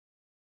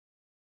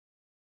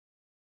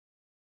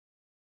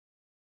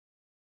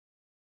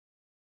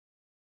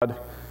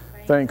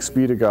Thanks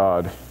be to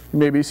God. You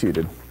may be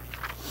seated.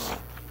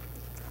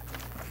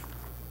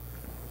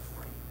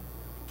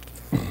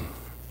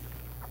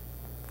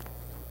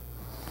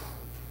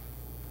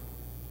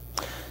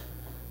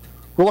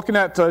 We're looking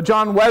at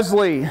John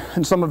Wesley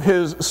and some of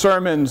his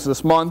sermons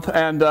this month,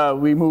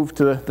 and we move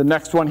to the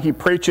next one he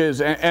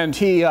preaches, and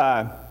he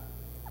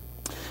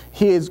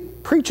is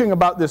preaching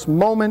about this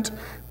moment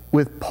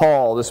with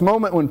Paul, this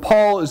moment when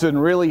Paul is in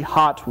really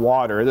hot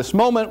water, this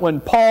moment when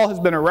Paul has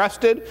been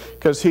arrested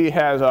because he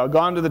has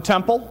gone to the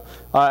temple,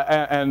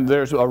 and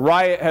there's a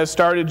riot has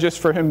started just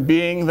for him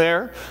being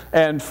there,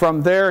 and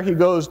from there he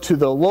goes to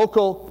the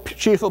local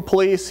chief of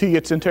police, he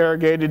gets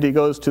interrogated, he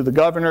goes to the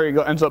governor, he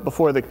ends up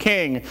before the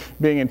king,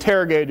 being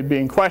interrogated,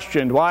 being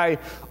questioned, why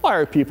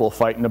are people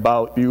fighting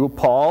about you,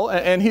 Paul?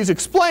 And he's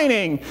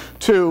explaining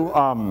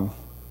to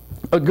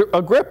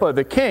Agrippa,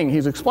 the king,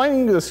 he's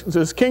explaining to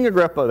this King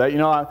Agrippa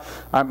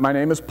that, my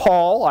name is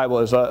Paul, I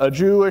was a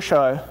Jewish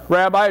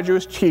rabbi, a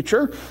Jewish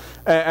teacher,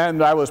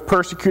 and I was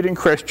persecuting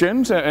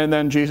Christians, and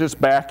then Jesus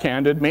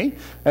backhanded me,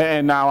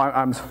 and now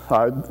I'm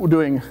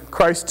doing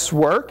Christ's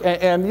work,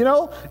 and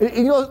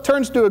it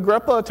turns to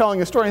Agrippa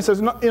telling a story, and he says,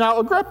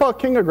 Agrippa,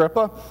 King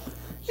Agrippa,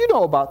 you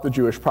know about the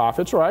Jewish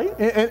prophets, right?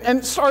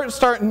 And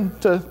starting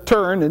to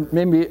turn and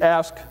maybe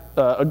ask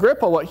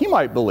Agrippa what he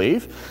might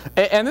believe.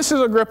 And this is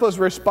Agrippa's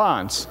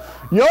response.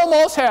 You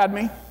almost had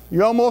me.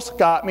 You almost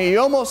got me. You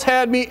almost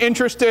had me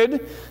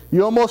interested.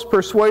 You almost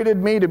persuaded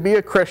me to be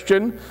a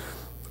Christian,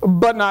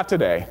 but not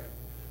today.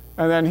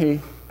 And then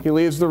he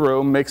leaves the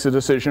room, makes a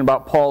decision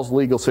about Paul's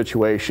legal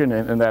situation,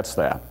 and that's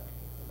that.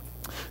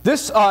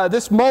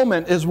 This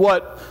moment is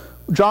what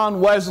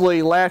John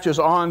Wesley latches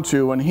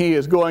onto when he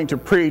is going to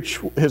preach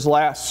his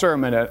last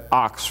sermon at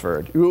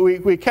Oxford.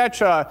 We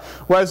catch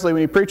Wesley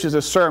when he preaches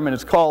this sermon.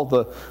 It's called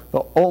the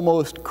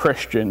Almost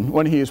Christian,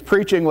 when he is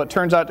preaching what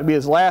turns out to be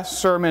his last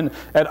sermon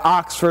at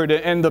Oxford.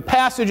 And the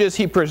passages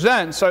he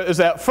presents is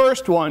that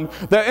first one,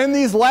 that in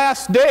these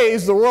last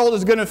days the world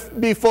is going to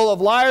be full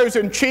of liars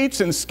and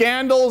cheats and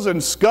scandals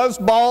and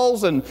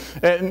scuzzballs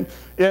and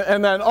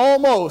then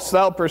almost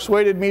thou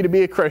persuaded me to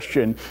be a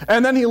Christian.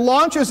 And then he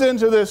launches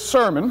into this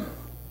sermon,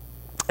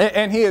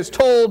 and he is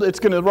told it's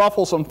going to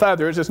ruffle some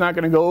feathers, it's not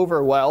going to go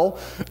over well,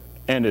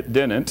 and it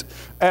didn't.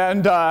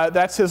 And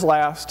that's his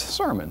last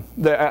sermon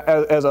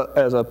as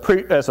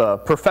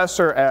a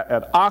professor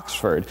at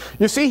Oxford.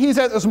 You see, he's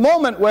at this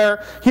moment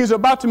where he's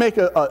about to make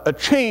a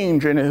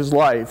change in his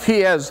life. He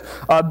has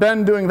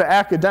been doing the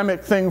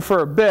academic thing for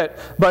a bit,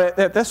 but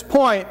at this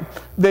point,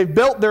 they've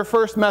built their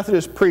first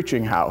Methodist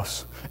preaching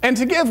house. And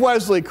to give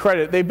Wesley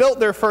credit, they built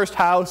their first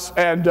house,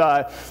 and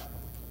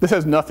this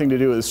has nothing to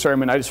do with the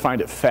sermon, I just find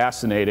it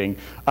fascinating.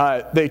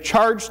 They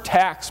charge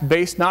tax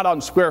based not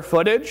on square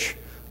footage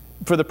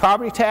for the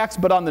property tax,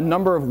 but on the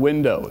number of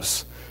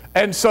windows.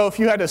 And so if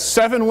you had a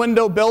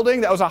 7-window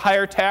building, that was a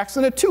higher tax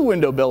than a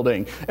 2-window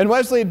building. And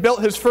Wesley had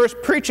built his first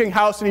preaching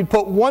house, and he'd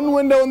put one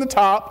window in the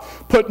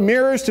top, put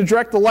mirrors to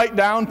direct the light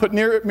down, put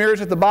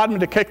mirrors at the bottom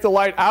to kick the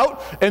light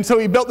out. And so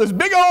he built this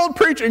big old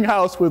preaching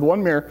house with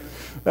one mirror.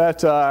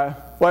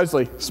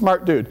 Wesley,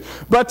 smart dude.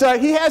 But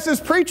he has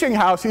his preaching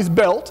house he's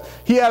built.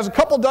 He has a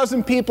couple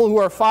dozen people who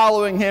are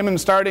following him and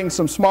starting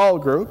some small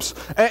groups.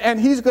 And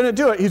he's going to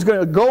do it. He's going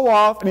to go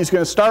off and he's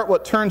going to start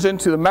what turns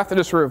into the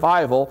Methodist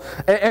revival.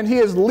 And he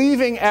is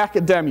leaving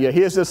academia.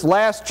 He has this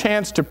last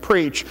chance to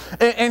preach.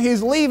 And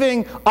he's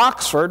leaving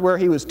Oxford, where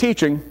he was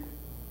teaching.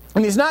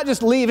 And he's not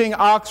just leaving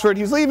Oxford,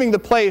 he's leaving the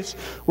place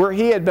where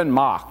he had been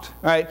mocked,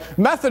 right?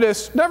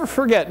 Methodist, never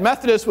forget,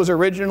 Methodist was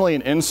originally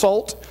an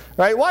insult,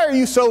 right? Why are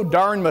you so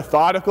darn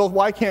methodical?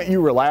 Why can't you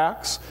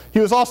relax?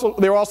 They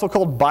were also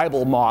called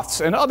Bible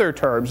moths and other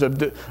terms of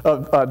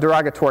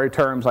derogatory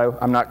terms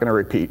I'm not going to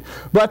repeat.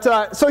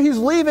 But so he's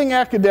leaving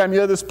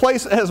academia, this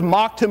place has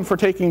mocked him for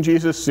taking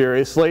Jesus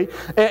seriously,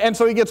 and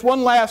so he gets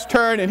one last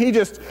turn and he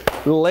just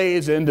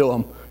lays into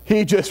him.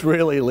 He just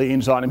really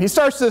leans on him. He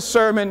starts this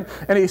sermon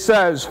and he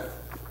says,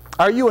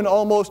 are you an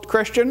almost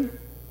Christian?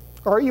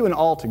 Or are you an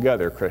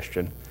altogether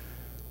Christian?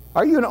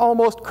 Are you an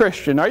almost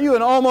Christian? Are you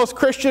an almost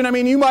Christian? I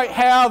mean, you might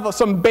have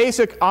some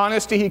basic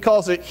honesty. He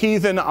calls it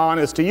heathen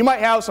honesty. You might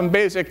have some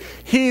basic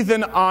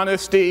heathen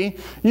honesty.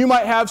 You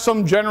might have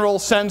some general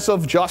sense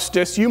of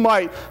justice. You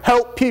might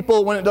help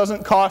people when it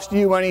doesn't cost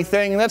you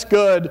anything, and that's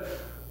good.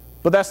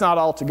 But that's not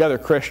altogether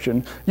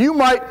Christian. You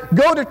might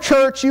go to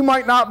church, you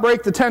might not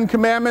break the 10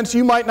 Commandments,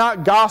 you might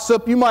not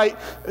gossip, you might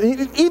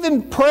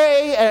even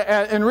pray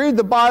and read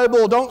the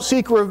Bible, don't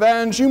seek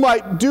revenge, you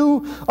might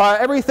do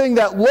everything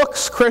that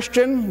looks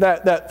Christian,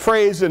 that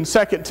phrase in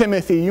 2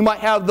 Timothy, you might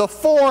have the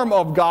form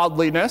of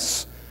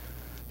godliness.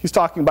 He's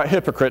talking about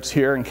hypocrites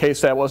here, in case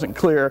that wasn't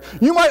clear.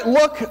 You might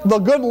look the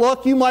good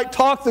look, you might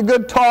talk the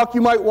good talk,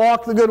 you might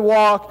walk the good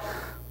walk,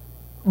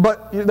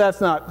 but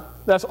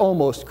that's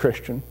almost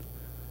Christian.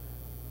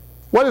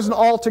 What is an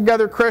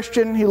altogether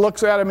Christian? He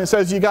looks at him and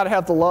says, you got to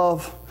have the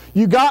love.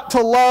 You got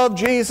to love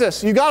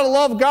Jesus. You got to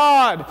love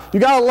God. You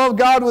got to love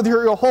God with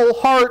your whole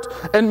heart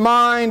and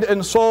mind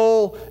and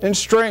soul and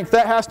strength.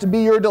 That has to be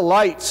your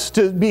delights,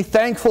 to be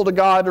thankful to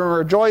God and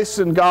rejoice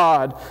in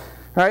God.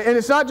 Right? And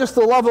it's not just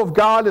the love of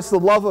God, it's the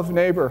love of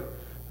neighbor.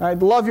 Right?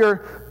 Love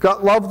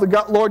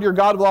the Lord your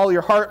God with all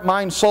your heart,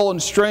 mind, soul,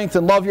 and strength,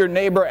 and love your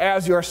neighbor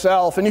as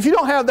yourself. And if you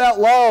don't have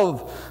that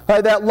love,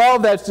 right, that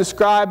love that's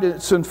described,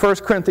 it's in 1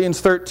 Corinthians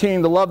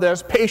 13, the love that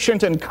is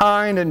patient and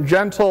kind and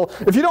gentle.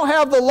 If you don't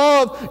have the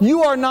love,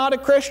 you are not a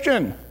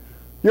Christian.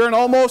 You're an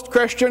almost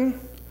Christian,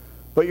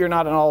 but you're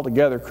not an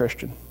altogether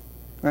Christian.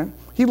 Right?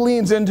 He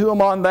leans into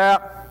him on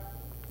that.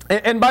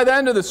 And by the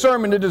end of the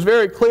sermon, it is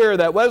very clear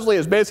that Wesley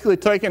has basically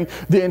taken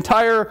the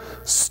entire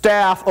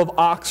staff of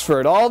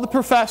Oxford, all the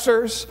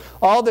professors,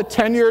 all the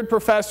tenured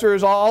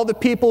professors, all the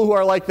people who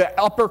are like the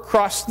upper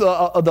crust,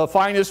 the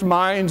finest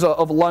minds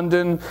of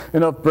London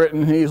and of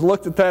Britain. And he's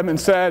looked at them and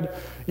said,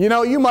 you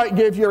know, you might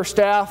give your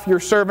staff, your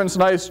servants, a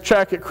nice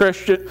check at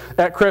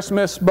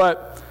Christmas,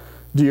 but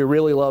do you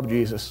really love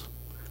Jesus?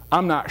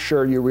 I'm not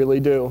sure you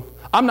really do.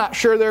 I'm not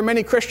sure there are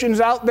many Christians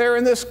out there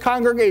in this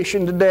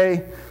congregation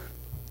today.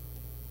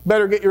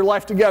 Better get your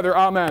life together.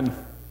 Amen.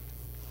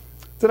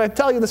 Did I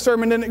tell you the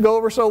sermon didn't go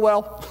over so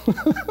well?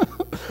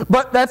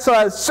 But that's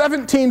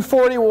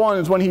 1741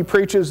 is when he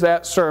preaches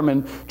that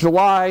sermon,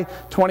 July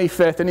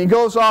 25th. And he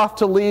goes off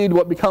to lead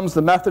what becomes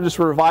the Methodist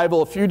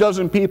revival. A few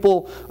dozen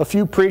people, a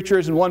few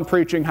preachers, and one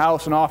preaching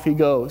house, and off he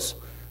goes.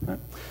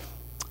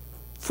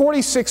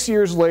 46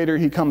 years later,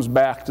 he comes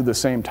back to the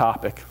same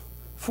topic.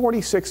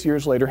 46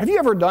 years later. Have you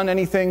ever done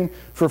anything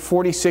for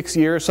 46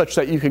 years such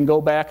that you can go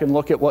back and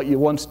look at what you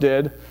once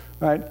did?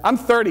 Right? I'm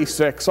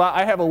 36, so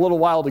I have a little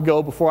while to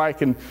go before I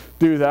can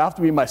do that. I have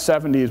to be in my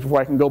 70s before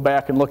I can go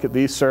back and look at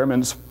these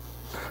sermons.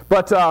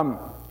 But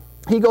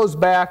he goes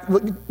back,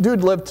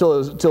 dude lived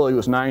till he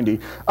was 90.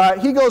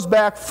 He goes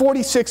back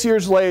 46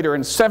 years later in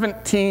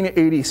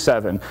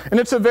 1787. And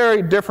it's a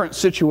very different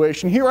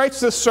situation. He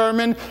writes this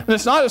sermon, and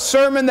it's not a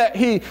sermon that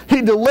he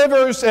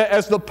delivers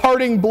as the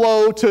parting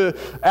blow to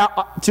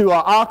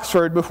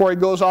Oxford before he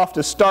goes off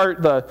to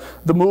start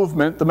the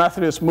movement, the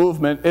Methodist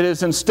movement. It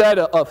is instead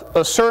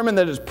a sermon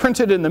that is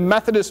printed in the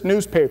Methodist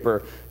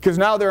newspaper, because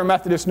now there are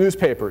Methodist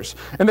newspapers.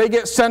 And they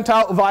get sent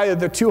out via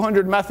the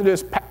 200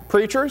 Methodist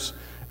preachers,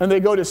 and they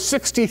go to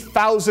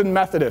 60,000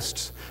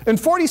 Methodists. In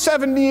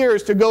 47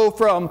 years to go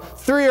from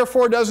 3 or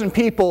 4 dozen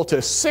people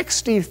to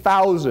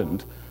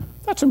 60,000,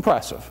 that's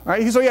impressive.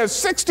 Right? So he has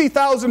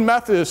 60,000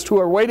 Methodists who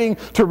are waiting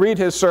to read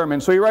his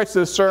sermon. So he writes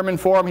this sermon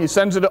for them. He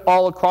sends it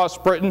all across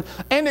Britain,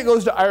 and it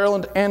goes to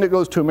Ireland, and it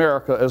goes to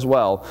America as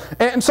well.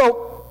 And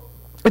so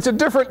it's a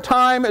different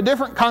time, a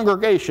different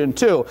congregation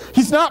too.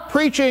 He's not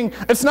preaching,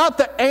 it's not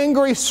the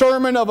angry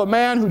sermon of a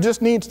man who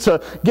just needs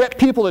to get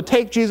people to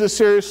take Jesus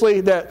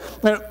seriously.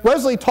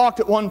 Wesley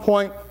talked at one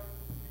point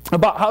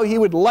about how he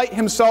would light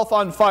himself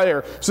on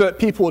fire so that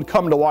people would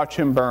come to watch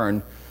him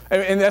burn.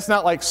 And that's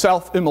not like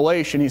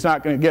self-immolation. He's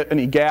not going to get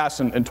any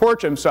gas and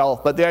torch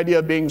himself, but the idea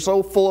of being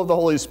so full of the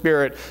Holy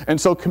Spirit and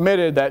so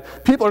committed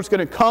that people are just going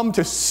to come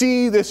to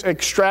see this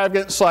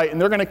extravagant sight, and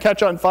they're going to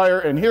catch on fire,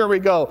 and here we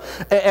go.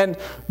 And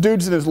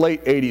dude's in his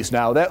late 80s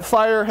now. That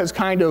fire has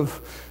kind of,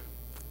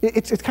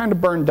 it's kind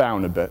of burned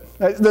down a bit.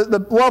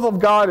 The love of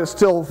God is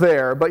still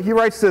there, but he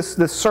writes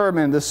this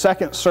sermon, this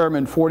second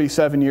sermon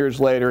 47 years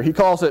later. He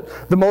calls it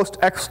The Most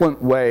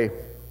Excellent Way.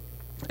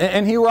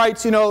 And he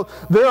writes,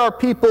 there are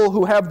people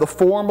who have the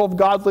form of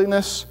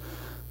godliness,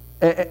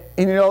 and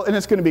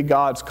it's going to be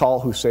God's call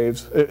who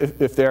saves,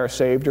 if they are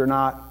saved or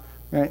not.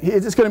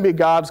 It's going to be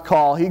God's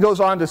call. He goes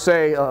on to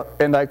say,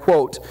 and I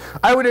quote,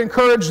 I would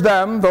encourage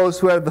them, those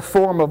who have the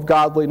form of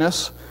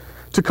godliness,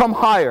 to come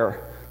higher,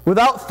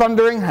 without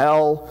thundering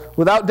hell,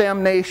 without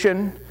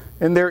damnation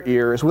in their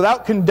ears,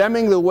 without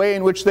condemning the way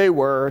in which they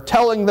were,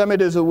 telling them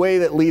it is a way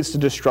that leads to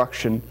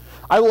destruction.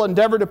 I will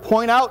endeavor to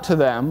point out to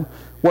them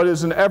what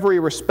is in every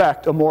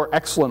respect a more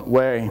excellent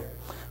way.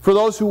 For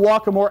those who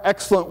walk a more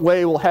excellent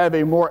way will have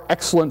a more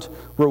excellent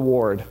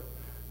reward.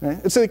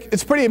 It's a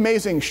pretty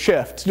amazing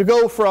shift to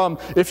go from,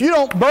 if you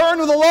don't burn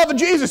with the love of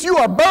Jesus, you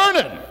are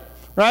burning,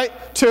 right?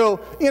 To,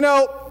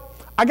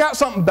 I got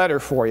something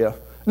better for you.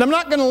 And I'm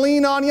not going to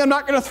lean on you, I'm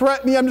not going to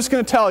threaten you, I'm just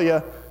going to tell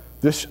you,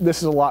 this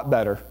is a lot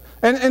better.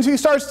 And so he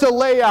starts to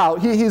lay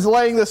out, he's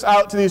laying this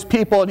out to these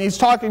people, and he's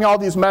talking to all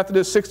these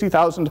Methodists,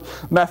 60,000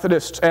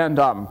 Methodists, and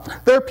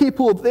they're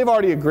people, they've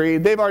already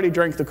agreed, they've already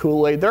drank the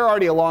Kool-Aid, they're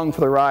already along for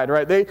the ride,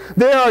 right? They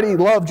already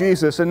love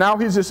Jesus, and now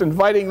he's just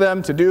inviting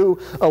them to do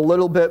a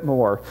little bit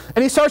more.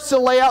 And he starts to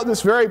lay out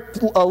this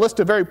list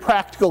of very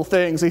practical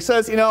things. He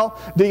says,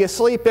 do you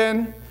sleep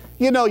in?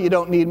 You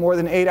don't need more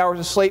than 8 hours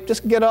of sleep,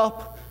 just get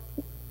up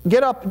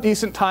a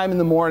decent time in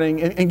the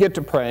morning and get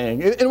to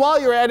praying. And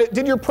while you're at it,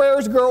 did your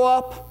prayers grow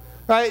up?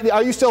 Right?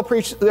 Are you still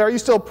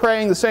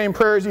praying the same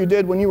prayers you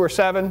did when you were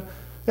 7?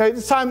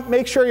 It's time.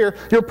 Make sure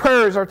your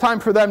prayers are time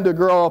for them to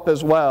grow up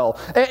as well.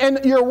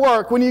 And your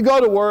work. When you go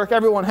to work,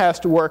 everyone has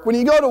to work. When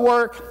you go to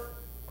work,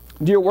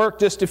 do you work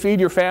just to feed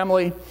your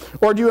family,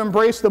 or do you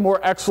embrace the more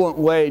excellent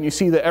way and you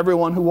see that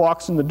everyone who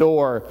walks in the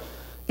door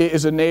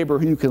is a neighbor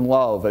who you can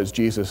love as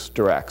Jesus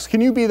directs?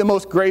 Can you be the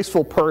most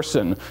graceful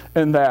person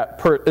in that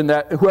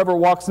whoever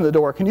walks in the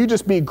door? Can you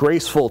just be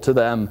graceful to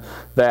them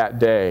that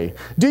day?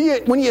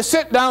 When you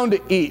sit down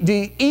to eat, do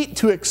you eat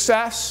to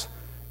excess?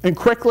 and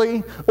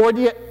quickly? Or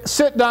do you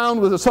sit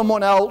down with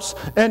someone else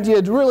and do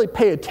you really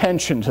pay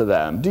attention to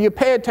them? Do you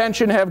pay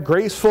attention and have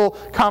graceful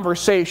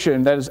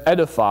conversation that is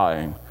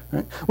edifying?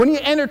 Right? When you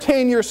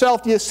entertain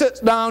yourself, do you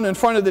sit down in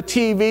front of the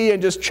TV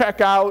and just check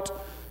out?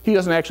 He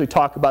doesn't actually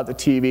talk about the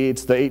TV,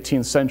 it's the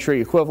 18th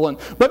century equivalent.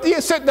 But do you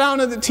sit down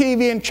at the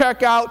TV and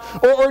check out?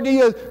 Or do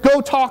you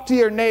go talk to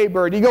your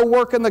neighbor? Do you go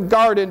work in the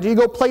garden? Do you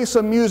go play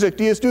some music?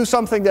 Do you do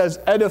something that is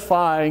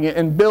edifying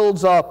and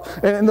builds up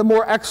in the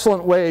more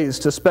excellent ways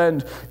to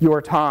spend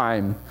your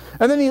time?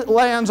 And then he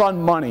lands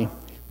on money.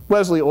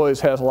 Wesley always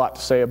has a lot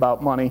to say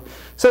about money. He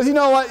says, you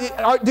know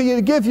what, do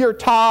you give your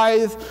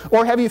tithe,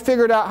 or have you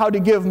figured out how to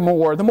give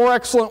more? The more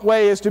excellent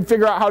way is to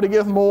figure out how to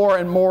give more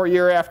and more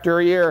year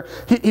after year.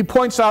 He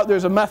points out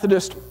there's a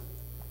Methodist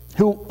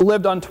who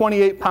lived on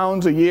 28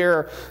 pounds a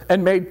year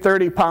and made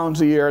 30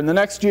 pounds a year. And the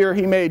next year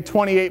he made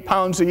 28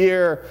 pounds a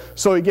year,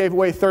 so he gave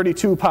away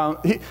 32 pounds.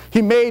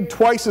 He made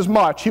twice as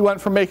much. He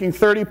went from making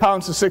 30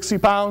 pounds to 60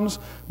 pounds,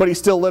 but he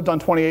still lived on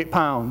 28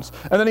 pounds.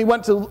 And then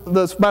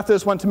the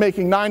Methodist went to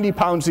making 90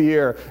 pounds a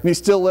year, and he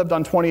still lived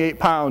on 28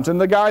 pounds. And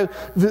the guy,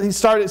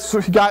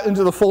 he got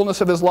into the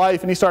fullness of his life,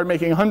 and he started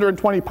making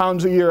 120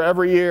 pounds a year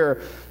every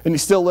year, and he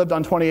still lived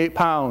on 28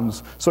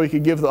 pounds, so he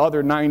could give the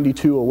other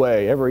 92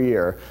 away every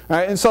year.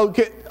 Right? And so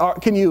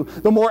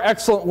the more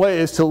excellent way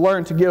is to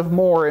learn to give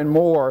more and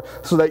more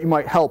so that you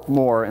might help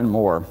more and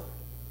more.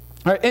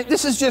 Right? And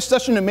this is just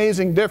such an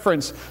amazing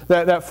difference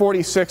that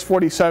 46,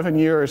 47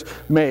 years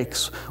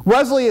makes.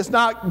 Wesley is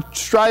not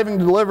striving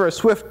to deliver a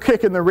swift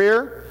kick in the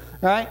rear.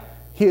 Right?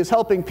 He is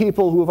helping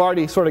people who have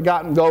already sort of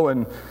gotten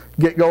going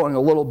get going a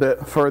little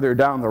bit further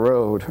down the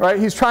road. Right?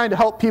 He's trying to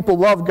help people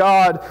love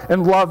God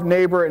and love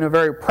neighbor in a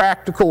very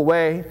practical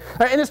way.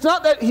 Right? And it's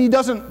not that he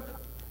doesn't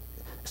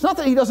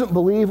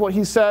believe what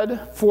he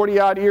said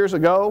 40-odd years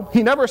ago.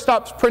 He never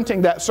stops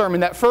printing that sermon.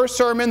 That first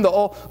sermon, the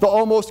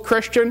almost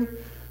Christian,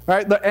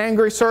 right? The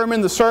angry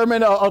sermon, the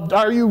sermon of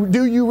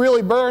do you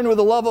really burn with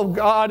the love of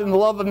God and the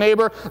love of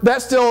neighbor?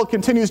 That still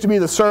continues to be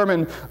the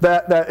sermon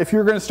that if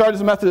you're going to start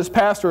as a Methodist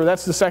pastor,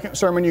 that's the second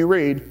sermon you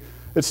read.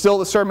 It's still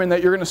the sermon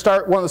that you're going to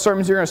start, one of the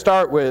sermons you're going to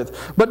start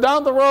with. But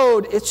down the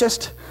road, it's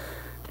just,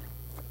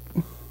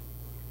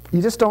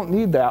 you just don't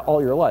need that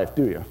all your life,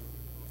 do you?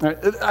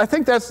 I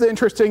think that's the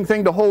interesting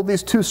thing, to hold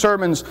these two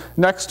sermons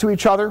next to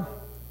each other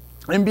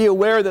and be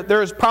aware that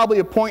there's probably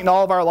a point in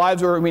all of our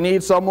lives where we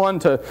need someone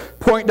to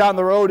point down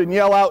the road and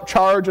yell out,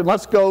 charge, and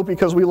let's go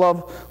because we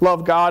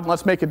love God and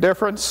let's make a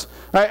difference.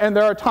 And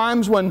there are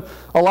times when,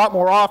 a lot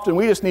more often,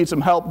 we just need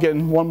some help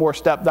getting one more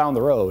step down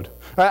the road.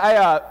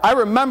 I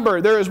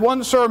remember, there is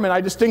one sermon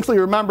I distinctly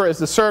remember as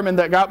the sermon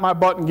that got my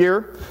butt in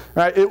gear.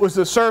 It was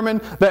the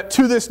sermon that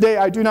to this day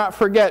I do not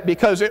forget,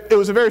 because it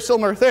was a very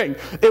similar thing.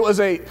 It was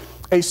a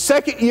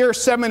second-year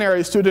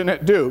seminary student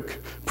at Duke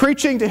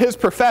preaching to his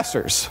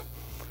professors.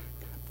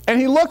 And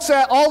he looks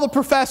at all the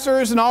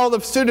professors and all the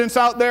students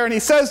out there and he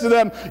says to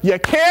them, you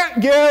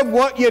can't give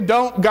what you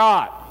don't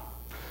got.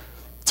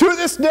 To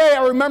this day,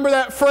 I remember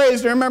that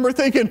phrase and I remember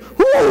thinking,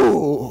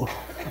 whoo,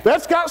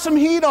 that's got some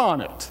heat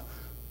on it.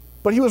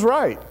 But he was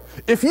right.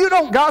 If you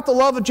don't got the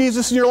love of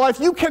Jesus in your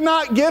life, you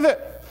cannot give it.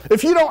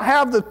 If you don't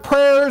have the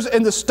prayers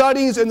and the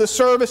studies and the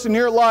service in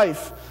your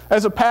life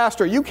as a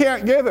pastor, you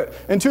can't give it.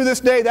 And to this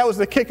day, that was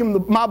the kick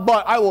in my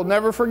butt I will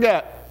never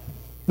forget.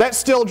 That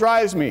still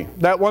drives me,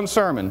 that one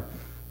sermon.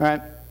 Right?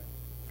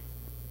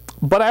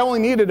 But I only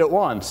needed it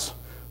once.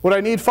 What I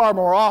need far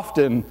more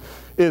often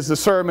is the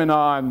sermon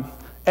on,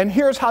 and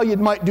here's how you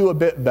might do a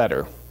bit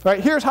better.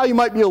 Right? Here's how you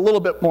might be a little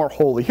bit more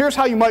holy. Here's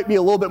how you might be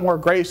a little bit more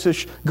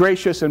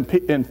gracious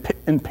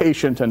and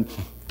patient. And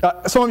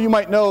some of you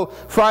might know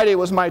Friday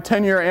was my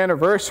 10-year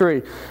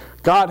anniversary.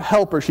 God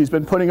help her, she's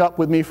been putting up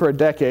with me for a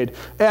decade.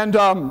 And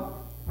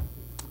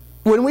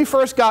when we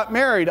first got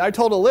married, I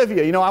told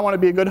Olivia, I want to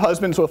be a good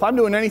husband, so if I'm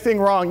doing anything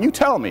wrong, you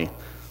tell me.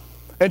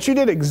 And she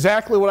did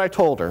exactly what I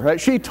told her. Right?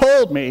 She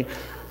told me,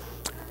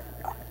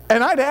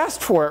 and I'd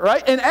asked for it.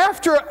 Right? And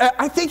after,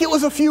 I think it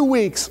was a few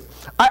weeks,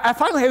 I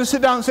finally had to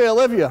sit down and say,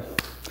 Olivia,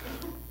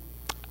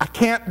 I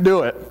can't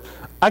do it.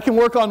 I can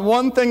work on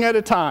one thing at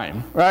a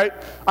time. Right?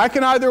 I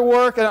can either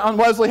work, and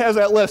Wesley has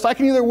that list, I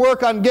can either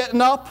work on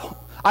getting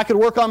up, I could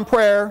work on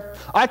prayer,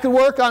 I could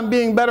work on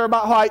being better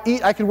about how I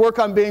eat, I could work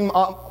on being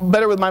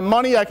better with my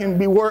money, I can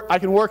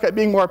work at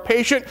being more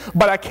patient,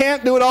 but I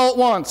can't do it all at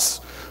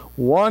once.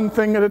 One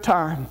thing at a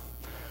time.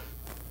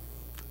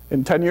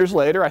 And 10 years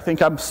later, I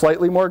think I'm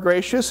slightly more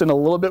gracious and a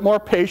little bit more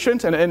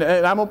patient, and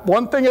I'm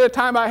one thing at a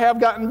time. I have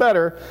gotten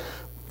better.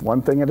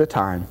 One thing at a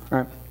time.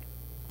 Right?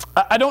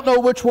 I don't know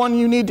which one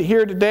you need to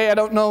hear today. I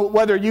don't know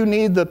whether you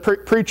need the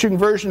preaching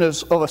version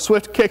of a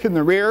swift kick in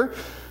the rear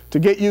to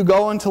get you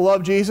going to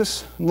love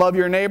Jesus and love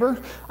your neighbor.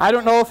 I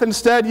don't know if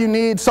instead you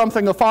need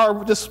something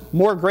far just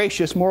more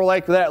gracious, more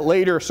like that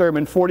later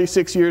sermon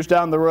 46 years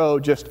down the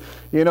road. Just,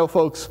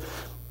 folks,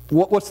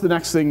 what's the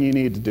next thing you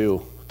need to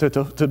do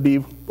to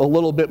be a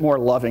little bit more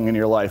loving in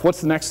your life?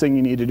 What's the next thing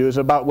you need to do? Is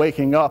it about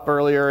waking up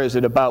earlier? Is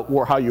it about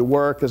how you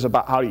work? Is it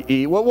about how you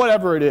eat?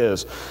 Whatever it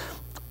is.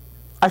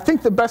 I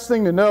think the best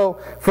thing to know,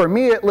 for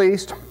me at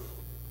least,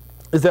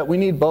 is that we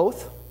need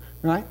both,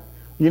 right?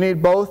 You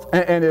need both,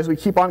 and as we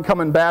keep on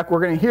coming back,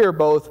 we're going to hear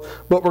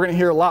both, but we're going to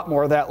hear a lot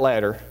more of that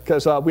later,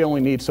 because we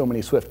only need so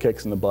many swift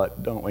kicks in the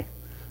butt, don't we?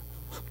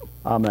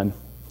 Amen.